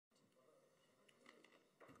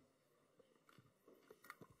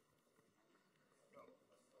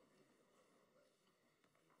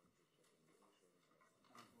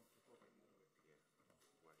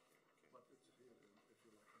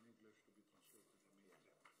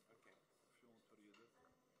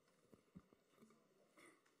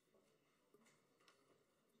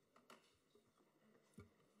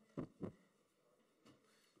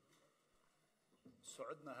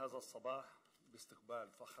سعدنا هذا الصباح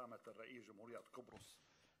باستقبال فخامة الرئيس جمهورية القبرص.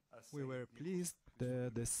 We were pleased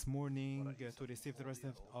this morning to receive the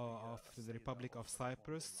President of the Republic of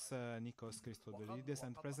Cyprus, Nijos Christodoulidis,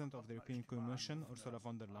 and President of the European Commission, Ursula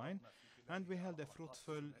von der Leyen, and we held a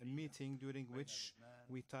fruitful meeting during which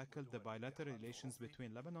we tackled the bilateral relations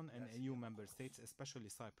between Lebanon and EU member states, especially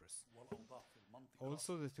Cyprus.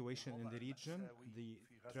 Also the situation in the region, the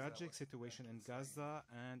tragic situation in Gaza,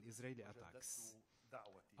 and Israeli attacks.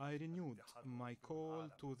 I renewed my call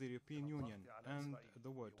to the European Union and the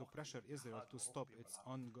world to pressure Israel to stop its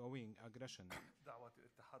ongoing aggression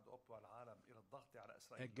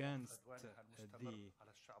against the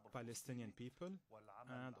Palestinian people,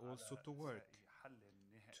 and also to work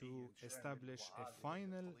to establish a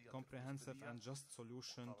final, comprehensive and just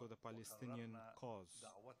solution to the Palestinian cause.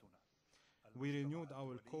 We renewed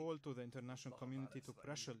our call to the international community to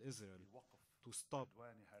pressure Israel to stop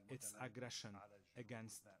its aggression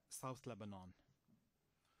against South Lebanon.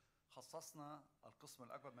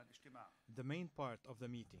 The main part of the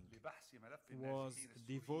meeting was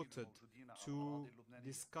devoted to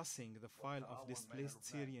discussing the file of displaced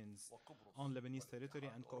Syrians on Lebanese territory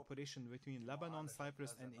and cooperation between Lebanon,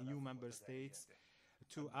 Cyprus, and EU member states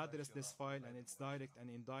to address this file and its direct and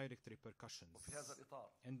indirect repercussions.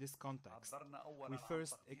 In this context, we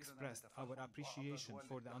first expressed our appreciation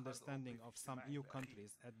for the understanding of some EU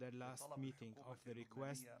countries at their last meeting of the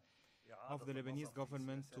request of the Lebanese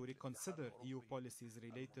government to reconsider EU policies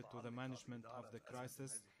related to the management of the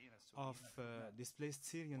crisis of displaced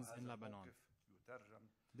Syrians in Lebanon.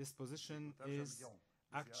 This position is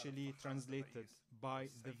actually translated by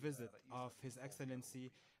the visit of His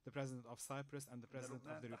Excellency, the President of Cyprus and the President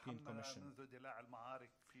of the European Commission.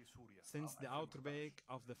 Since the outbreak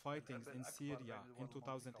of the fightings in Syria in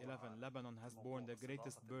 2011, Lebanon has borne the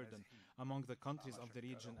greatest burden among the countries of the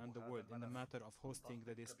region and the world in the matter of hosting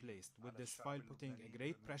the displaced, with this file putting a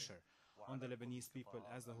great pressure on the Lebanese people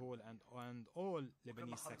as a whole and all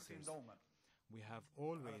Lebanese sectors. We have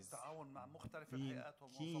always been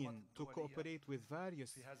keen to cooperate with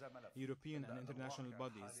various European and international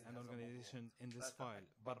bodies and organizations in this file,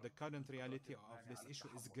 but the current reality of this issue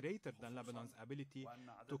is greater than Lebanon's ability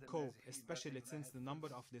to cope, especially since the number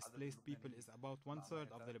of displaced people is about 1/3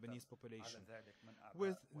 of the Lebanese population.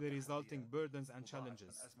 With the resulting burdens and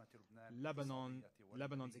challenges,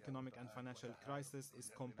 Lebanon's economic and financial crisis is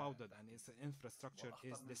compounded and its infrastructure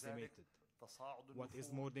is decimated. What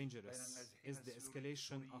is more dangerous is the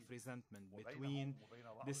escalation of resentment between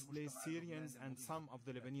displaced Syrians and some of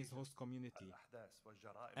the Lebanese host community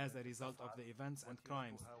as a result of the events and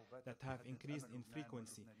crimes that have increased in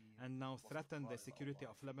frequency and now threaten the security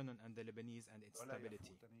of Lebanon and the Lebanese and its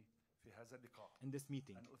stability. In this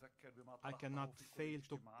meeting, I cannot fail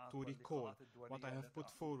to recall what I have put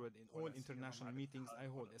forward in all international meetings I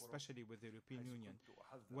hold, especially with the European Union,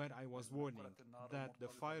 where I was warning that the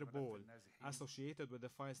fireball associated with the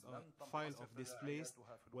file of displaced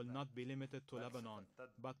will not be limited to Lebanon,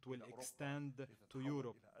 but will extend to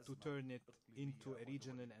Europe to turn it into a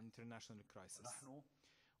regional and international crisis.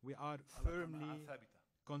 We are firmly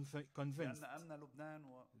convinced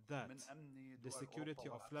that the security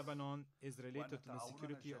of Lebanon is related to the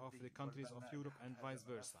security of the countries of Europe and vice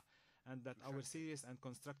versa, and that our serious and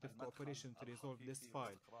constructive cooperation to resolve this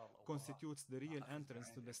file constitutes the real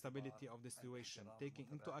entrance to the stability of the situation, taking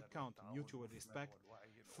into account mutual respect,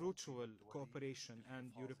 fruitful cooperation,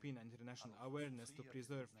 and European and international awareness to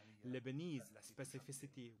preserve Lebanese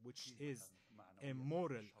specificity, which is a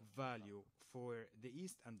moral value for the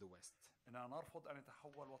East and the West.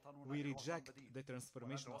 We reject the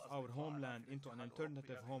transformation of our homeland into an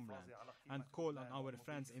alternative homeland and call on our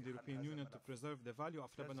friends in the European Union to preserve the value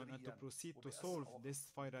of Lebanon and to proceed to solve this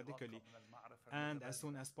file radically and as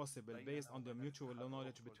soon as possible, based on the mutual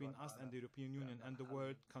knowledge between us and the European Union and the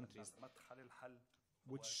world countries,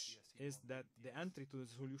 which is that the entry to the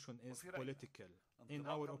solution is political. In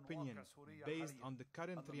our opinion, based on the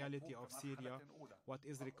current reality of Syria, what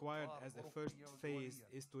is required as a first phase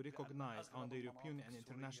is to recognize on the European and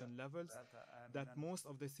international levels that most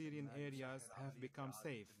of the Syrian areas have become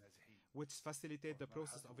safe, which facilitate the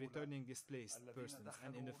process of returning displaced persons.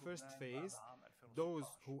 And in the first phase, those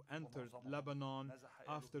who entered Lebanon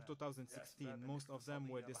after 2016, most of them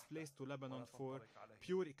were displaced to Lebanon for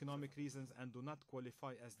pure economic reasons and do not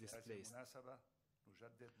qualify as displaced.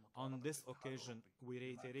 On this occasion, we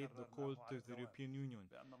reiterate the call to the European Union,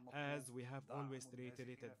 as we have always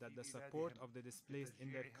reiterated that the support of the displaced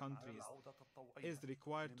in their countries is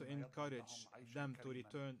required to encourage them to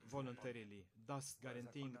return voluntarily, thus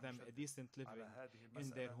guaranteeing them a decent living in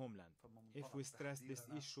their homeland. If we stress this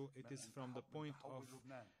issue, it is from the point of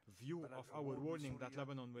view of our warning that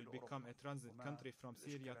Lebanon will become a transit country from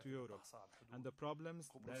Syria to Europe, and the problems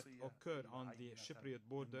that occur on the Cypriot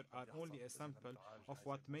border are only a sample of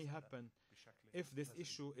what may happen if this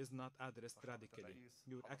issue is not addressed radically.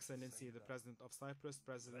 Your Excellency, the President of Cyprus,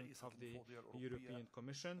 President of the European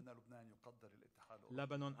Commission,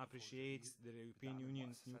 Lebanon appreciates the European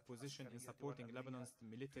Union's new position in supporting Lebanon's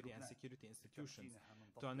military and security institutions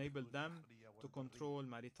to enable them to control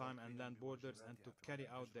maritime and land borders and to carry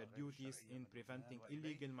out their duties in preventing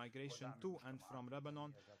illegal migration to and from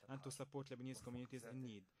Lebanon and to support Lebanese communities in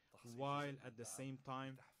need, while at the same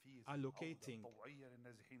time allocating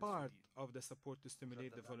part of the support to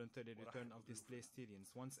stimulate the voluntary return of displaced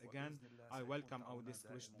Syrians. Once again, I welcome our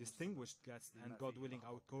distinguished guests, and God willing,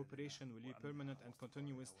 our cooperation will be permanent and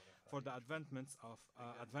continuous for the advancement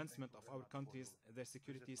of our countries, their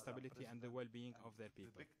security, stability, and the well-being of their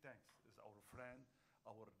people. The big thanks is our friend,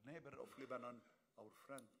 our neighbor of Lebanon, our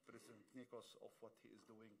friend President Nijos, of what he is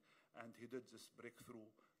doing, and he did this breakthrough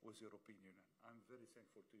with the European Union. I'm very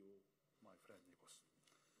thankful to you, my friend Nijos.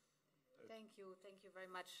 Thank you very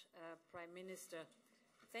much, Prime Minister.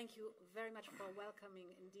 Thank you very much for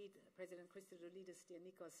welcoming, indeed, President Khristoudoulides, dear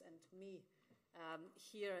Nijos, and me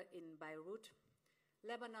here in Beirut.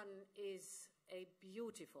 Lebanon is a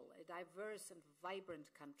beautiful, a diverse and vibrant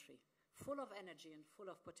country, full of energy and full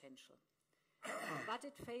of potential. But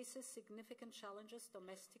it faces significant challenges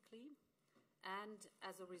domestically and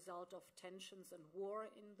as a result of tensions and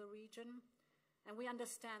war in the region, and we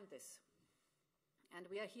understand this. And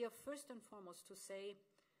we are here first and foremost to say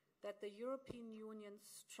that the European Union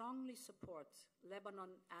strongly supports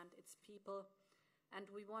Lebanon and its people, and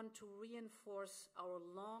we want to reinforce our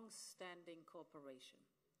long-standing cooperation.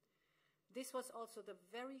 This was also the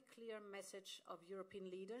very clear message of European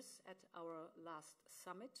leaders at our last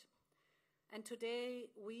summit. And today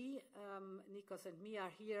we, Nijos and me,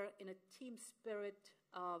 are here in a team spirit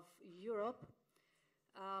of Europe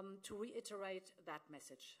to reiterate that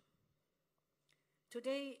message.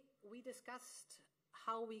 Today we discussed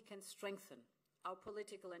how we can strengthen our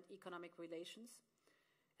political and economic relations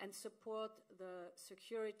and support the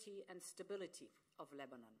security and stability of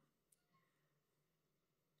Lebanon.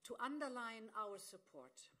 To underline our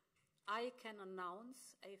support, I can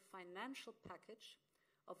announce a financial package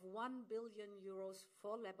of 1 billion euros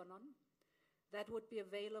for Lebanon that would be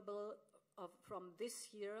available from this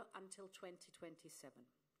year until 2027.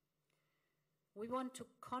 We want to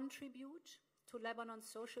contribute to Lebanon's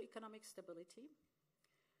socio-economic stability,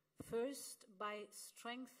 first by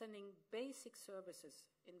strengthening basic services,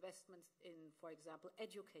 investments in, for example,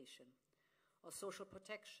 education or social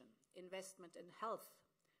protection, investment in health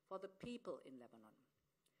for the people in Lebanon.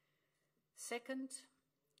 Second,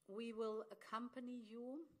 we will accompany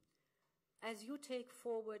you as you take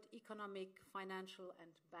forward economic, financial,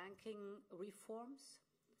 and banking reforms.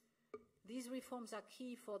 These reforms are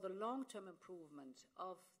key for the long-term improvement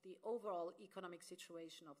of the overall economic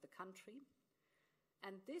situation of the country,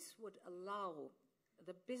 and this would allow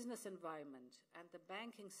the business environment and the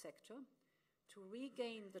banking sector to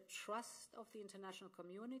regain the trust of the international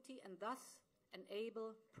community and thus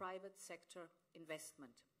enable private sector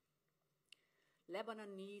investment.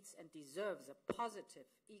 Lebanon needs and deserves a positive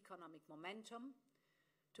economic momentum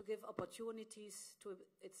to give opportunities to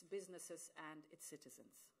its businesses and its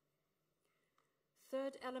citizens.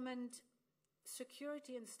 Third element,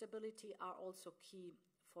 security and stability are also key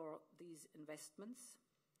for these investments.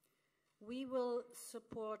 We will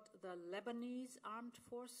support the Lebanese armed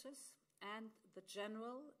forces and the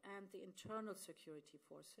general and the internal security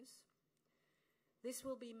forces. This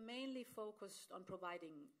will be mainly focused on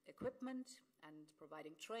providing equipment and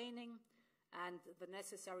providing training and the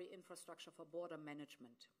necessary infrastructure for border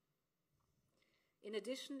management. In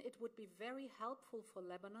addition, it would be very helpful for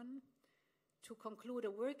Lebanon to conclude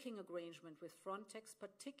a working arrangement with Frontex,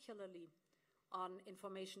 particularly on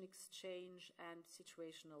information exchange and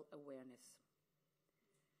situational awareness.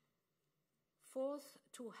 Fourth,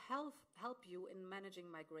 to help you in managing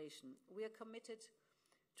migration, we are committed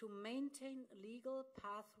to maintain legal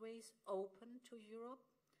pathways open to Europe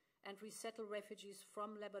and resettle refugees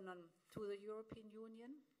from Lebanon to the European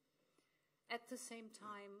Union. At the same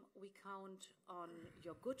time, we count on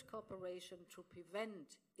your good cooperation to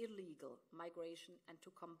prevent illegal migration and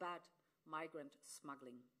to combat migrant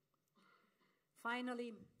smuggling.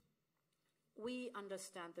 Finally, We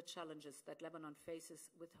understand the challenges that Lebanon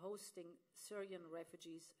faces with hosting Syrian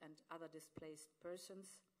refugees and other displaced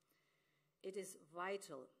persons. It is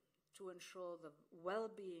vital to ensure the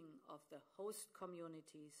well-being of the host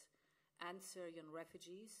communities and Syrian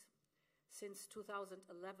refugees. Since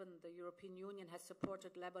 2011, the European Union has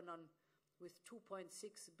supported Lebanon with 2.6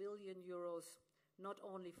 billion euros, not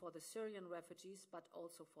only for the Syrian refugees, but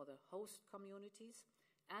also for the host communities,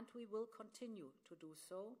 and we will continue to do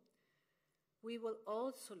so. We will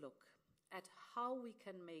also look at how we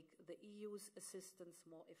can make the EU's assistance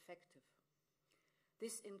more effective.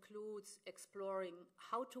 This includes exploring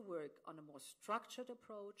how to work on a more structured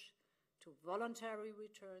approach to voluntary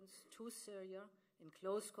returns to Syria in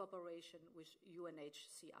close cooperation with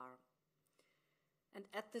UNHCR. And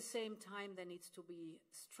at the same time, there needs to be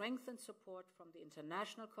strengthened support from the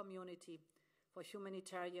international community for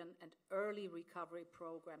humanitarian and early recovery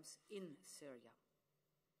programs in Syria.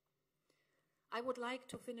 I would like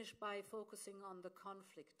to finish by focusing on the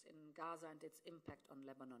conflict in Gaza and its impact on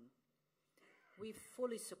Lebanon. We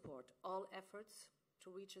fully support all efforts to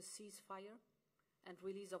reach a ceasefire and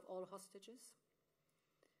release of all hostages.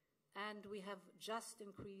 And we have just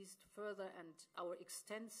increased further and our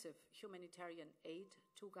extensive humanitarian aid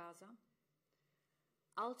to Gaza.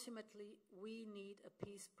 Ultimately, we need a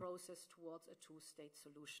peace process towards a two-state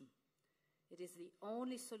solution. It is the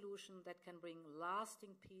only solution that can bring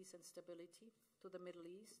lasting peace and stability to the Middle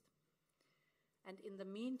East. And in the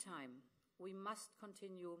meantime, we must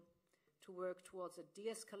continue to work towards a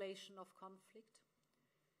de-escalation of conflict.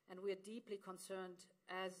 And we are deeply concerned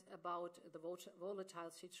about the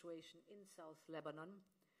volatile situation in South Lebanon.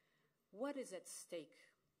 What is at stake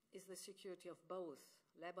is the security of both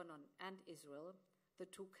Lebanon and Israel. The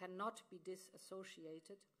two cannot be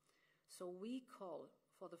disassociated. So we call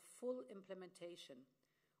for the full implementation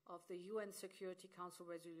of the UN Security Council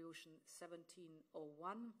Resolution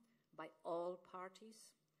 1701 by all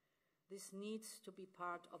parties. This needs to be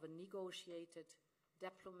part of a negotiated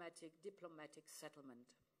diplomatic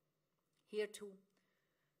settlement. Here too,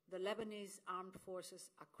 the Lebanese armed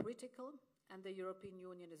forces are critical, and the European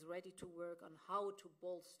Union is ready to work on how to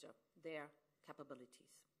bolster their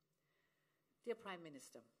capabilities. Dear Prime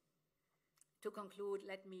Minister, to conclude,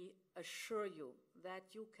 let me assure you that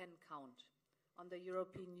you can count on the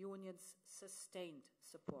European Union's sustained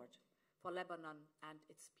support for Lebanon and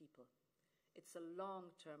its people. It's a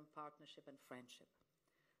long-term partnership and friendship.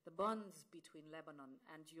 The bonds between Lebanon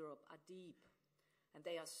and Europe are deep, and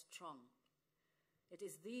they are strong. It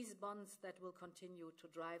is these bonds that will continue to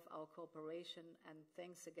drive our cooperation, and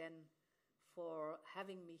thanks again for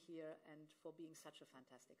having me here and for being such a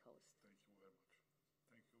fantastic host. Thank you very much.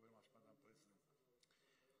 Thank you very much, Madam President.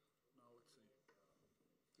 Now let's see.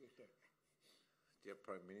 Your turn. Dear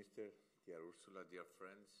Prime Minister, dear Ursula, dear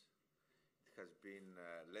friends, it has been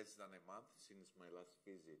less than a month since my last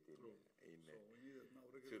visit to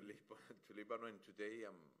Lebanon. And today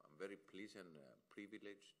I'm very pleased and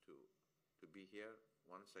privileged to be here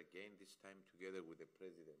once again, this time together with the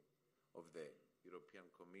President of the European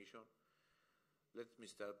Commission. Let me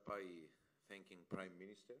start by thanking Prime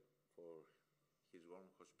Minister for his warm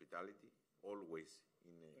hospitality, always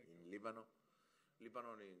in Lebanon.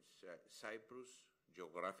 Lebanon is Cyprus'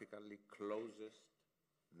 geographically closest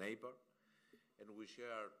neighbor, and we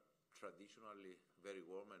share traditionally very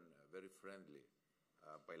warm and very friendly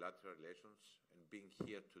bilateral relations. And being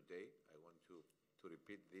here today, I want to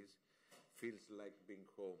repeat this, feels like being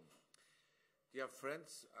home. Dear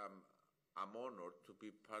friends, I'm honored to be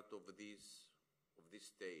part of this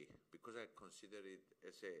day because I consider it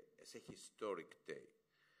as a historic day.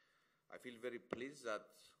 I feel very pleased that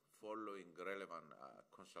following relevant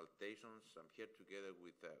consultations, I'm here together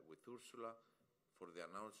with Ursula for the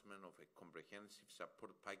announcement of a comprehensive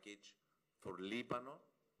support package for Lebanon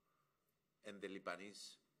and the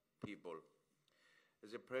Lebanese people.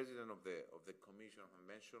 As the President of the Commission I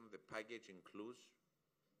mentioned, the package includes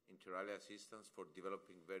inter alia assistance for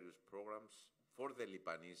developing various programs for the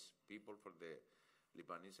Lebanese people, for the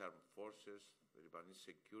Lebanese armed forces, the Lebanese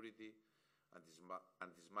security,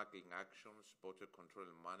 anti-smuggling actions, border control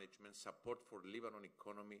and management, support for Lebanon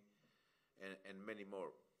economy, and many more.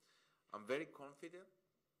 I'm very confident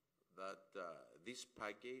that this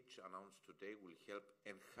package announced today will help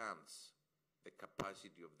enhance the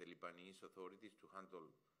capacity of the Lebanese authorities to handle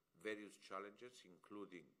various challenges,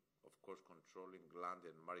 including, of course, controlling land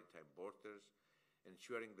and maritime borders,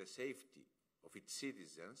 ensuring the safety of its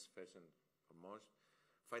citizens, first and foremost,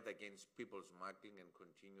 fight against people smuggling, and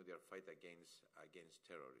continue their fight against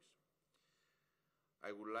terrorism.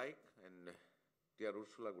 I would like, and dear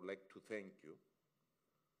Ursula, I would like to thank you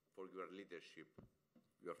for your leadership,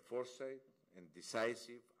 your foresight, and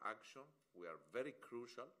decisive action. We are very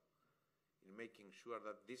crucial in making sure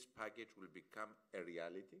that this package will become a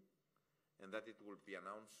reality and that it will be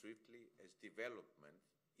announced swiftly as development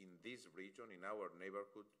in this region, in our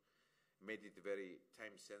neighborhood, made it very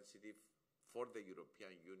time-sensitive for the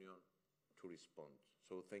European Union to respond.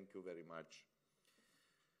 So thank you very much.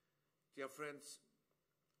 Dear friends,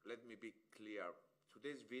 let me be clear.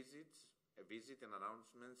 Today's visit and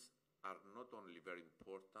announcements are not only very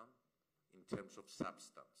important in terms of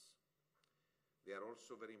substance, they are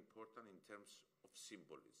also very important in terms of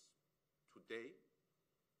symbolism. Today,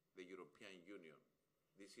 the European Union,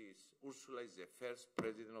 Ursula is the first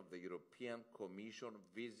president of the European Commission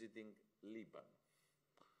visiting Lebanon.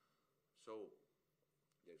 So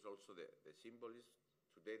there's also the symbolism.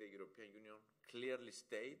 Today, the European Union clearly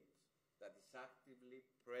states that it's actively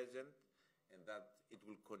present and that it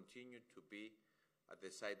will continue to be at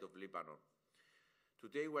the side of Lebanon.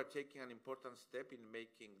 Today, we are taking an important step in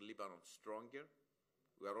making Lebanon stronger.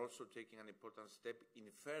 We are also taking an important step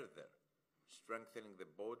in further strengthening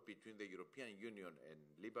the bond between the European Union and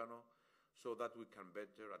Lebanon so that we can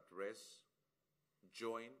better address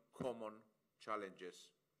joint common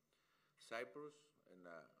challenges. Cyprus and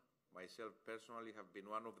myself personally have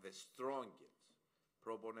been one of the strongest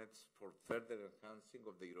proponents for further enhancing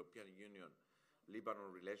of the European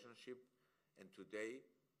Union-Lebanon relationship, and today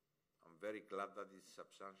I'm very glad that it's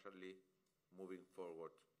substantially moving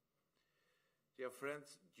forward. Dear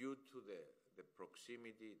friends, due to the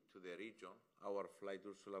proximity to the region, our flight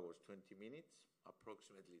Ursula was 20 minutes,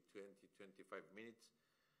 approximately 20-25 minutes.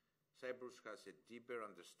 Cyprus has a deeper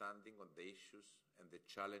understanding on the issues and the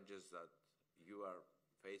challenges that you are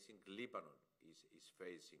facing, Lebanon is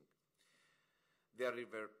facing. Their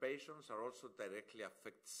reverberations are also directly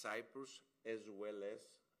affect Cyprus as well as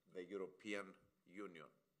the European Union.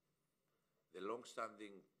 The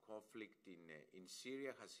long-standing conflict in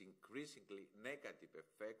Syria has increasingly negative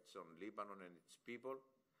effects on Lebanon and its people.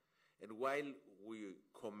 And while we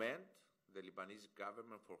commend the Lebanese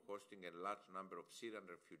government for hosting a large number of Syrian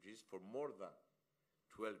refugees for more than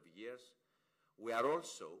 12 years, we are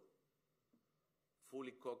also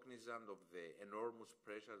fully cognizant of the enormous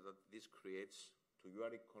pressure that this creates to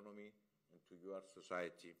your economy and to your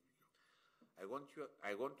society. I want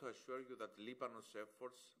to assure you that Lebanon's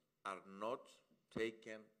efforts are not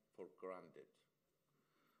taken for granted.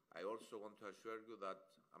 I also want to assure you that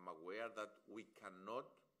I'm aware that we cannot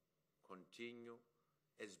continue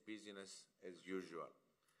as business as usual.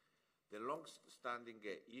 The long-standing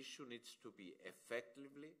issue needs to be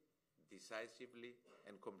effectively, decisively,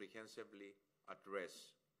 and comprehensively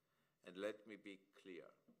addressed. And let me be clear,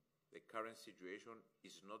 the current situation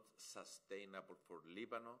is not sustainable for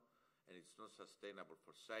Lebanon, and it's not sustainable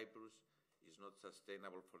for Cyprus, it's not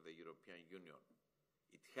sustainable for the European Union.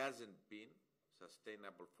 It hasn't been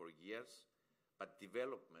sustainable for years, but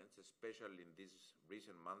developments, especially in these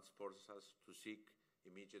recent months, force us to seek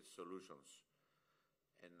immediate solutions.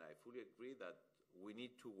 And I fully agree that we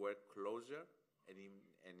need to work closer and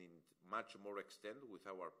in much more extent with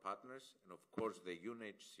our partners and, of course, the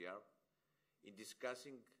UNHCR in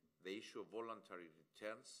discussing the issue of voluntary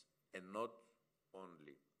returns and not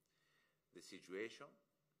only. The situation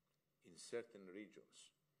in certain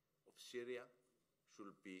regions of Syria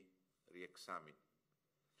should be re-examined.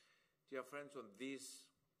 Dear friends, on this,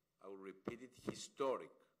 I will repeat it,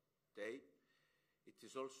 historic day, it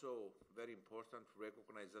is also very important to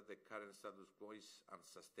recognize that the current status quo is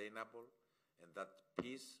unsustainable and that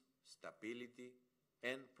peace, stability,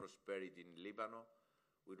 and prosperity in Lebanon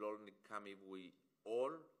will only come if we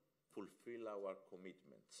all fulfill our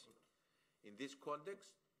commitments. In this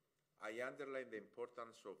context, I underline the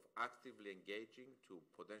importance of actively engaging to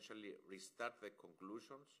potentially restart the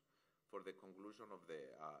conclusions for the conclusion of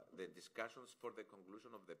the discussions for the conclusion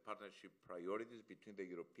of the partnership priorities between the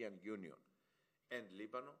European Union and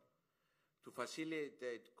Lebanon, to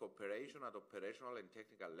facilitate cooperation at operational and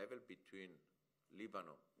technical level between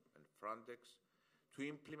Lebanon and Frontex, to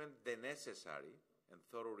implement the necessary and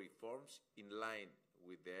thorough reforms in line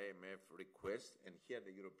with the IMF request, and here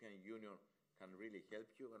the European Union can really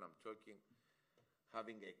help you, and I'm talking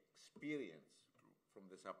having experience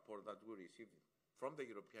from the support that we received from the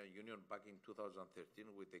European Union back in 2013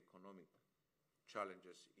 with economic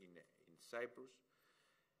challenges in Cyprus,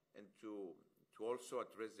 and to also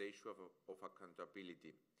address the issue of accountability.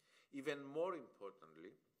 Even more importantly,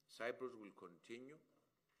 Cyprus will continue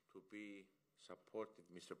to be supportive,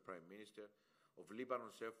 Mr. Prime Minister, of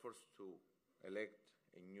Lebanon's efforts to elect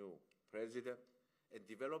a new president, a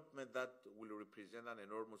development that will represent an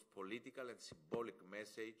enormous political and symbolic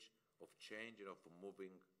message of change and of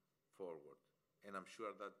moving forward. And I'm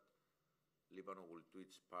sure that Lebanon will do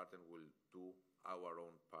its part and will do our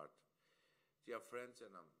own part. Dear friends,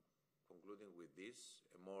 and I'm concluding with this,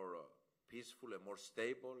 a more peaceful, a more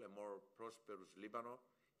stable, a more prosperous Lebanon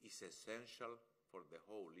is essential for the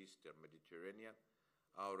whole Eastern Mediterranean,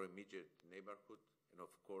 our immediate neighborhood, and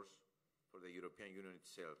of course, for the European Union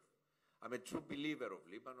itself. I'm a true believer of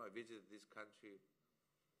Lebanon. I visited this country,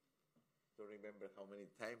 don't remember how many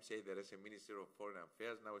times, there as a Minister of Foreign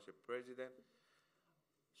Affairs, now as a President.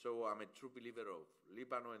 So I'm a true believer of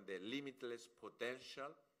Lebanon and the limitless potential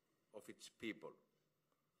of its people.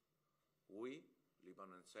 We,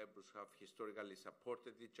 Lebanon and Cyprus, have historically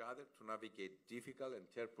supported each other to navigate difficult and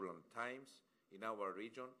turbulent times in our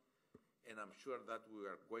region, and I'm sure that we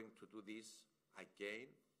are going to do this again,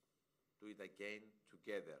 do it again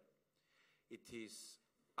together. It is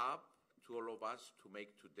up to all of us to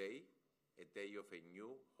make today a day of a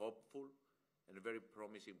new, hopeful, and very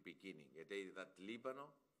promising beginning, a day that Lebanon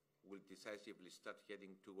will decisively start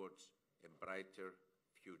heading towards a brighter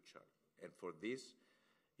future. And for this,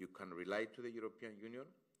 you can rely to the European Union,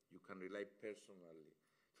 you can rely personally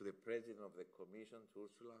to the President of the Commission, to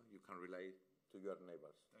Ursula, you can rely to your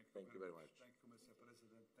neighbors. Thank you very much. Thank you, Mr.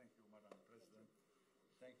 President. Thank you, Madam President.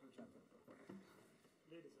 Thank you, gentlemen.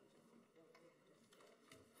 Ladies and gentlemen.